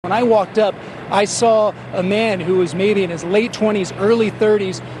When I walked up, I saw a man who was maybe in his late 20s, early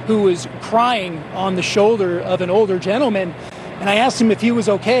 30s, who was crying on the shoulder of an older gentleman. And I asked him if he was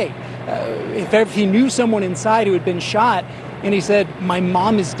okay, if he knew someone inside who had been shot. And he said, "My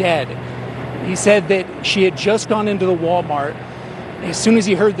mom is dead." He said that she had just gone into the Walmart. As soon as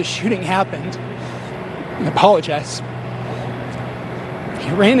he heard the shooting happened, he apologized.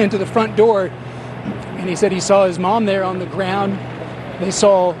 He ran into the front door, and he said he saw his mom there on the ground. They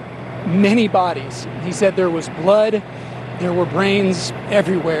saw many bodies. He said there was blood, there were brains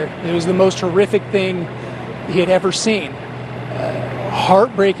everywhere. It was the most horrific thing he had ever seen.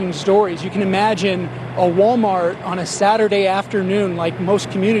 Heartbreaking stories. You can imagine a Walmart on a Saturday afternoon, like most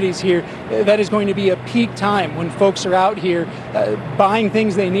communities here. That is going to be a peak time when folks are out here buying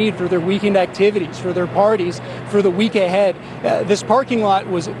things they need for their weekend activities, for their parties, for the week ahead. This parking lot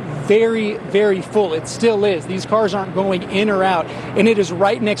was very, very full. It still is. These cars aren't going in or out, and it is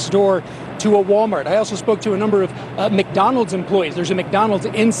right next door to a Walmart. I also spoke to a number of McDonald's employees. There's a McDonald's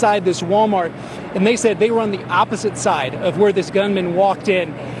inside this Walmart, and they said they were on the opposite side of where this gunman walked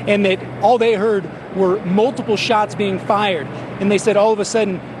in, and that all they heard were multiple shots being fired. And they said all of a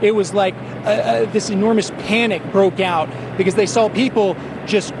sudden it was like this enormous panic broke out because they saw people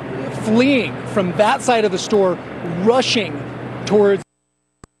just fleeing from that side of the store, rushing towards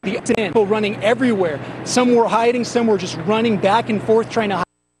the end, people running everywhere. Some were hiding, some were just running back and forth trying to hide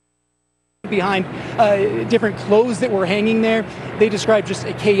behind different clothes that were hanging there. They described just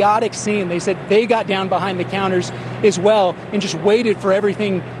a chaotic scene. They said they got down behind the counters as well and just waited for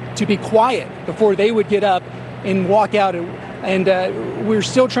everything to be quiet before they would get up and walk out. And we're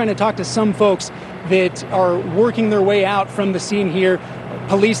still trying to talk to some folks that are working their way out from the scene here.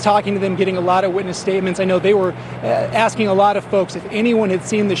 Police talking to them, getting a lot of witness statements. I know they were asking a lot of folks if anyone had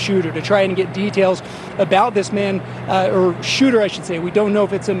seen the shooter to try and get details about this man, or shooter, I should say. We don't know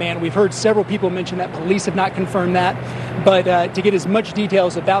if it's a man. We've heard several people mention that. Police have not confirmed that. But to get as much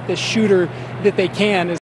details about this shooter that they can,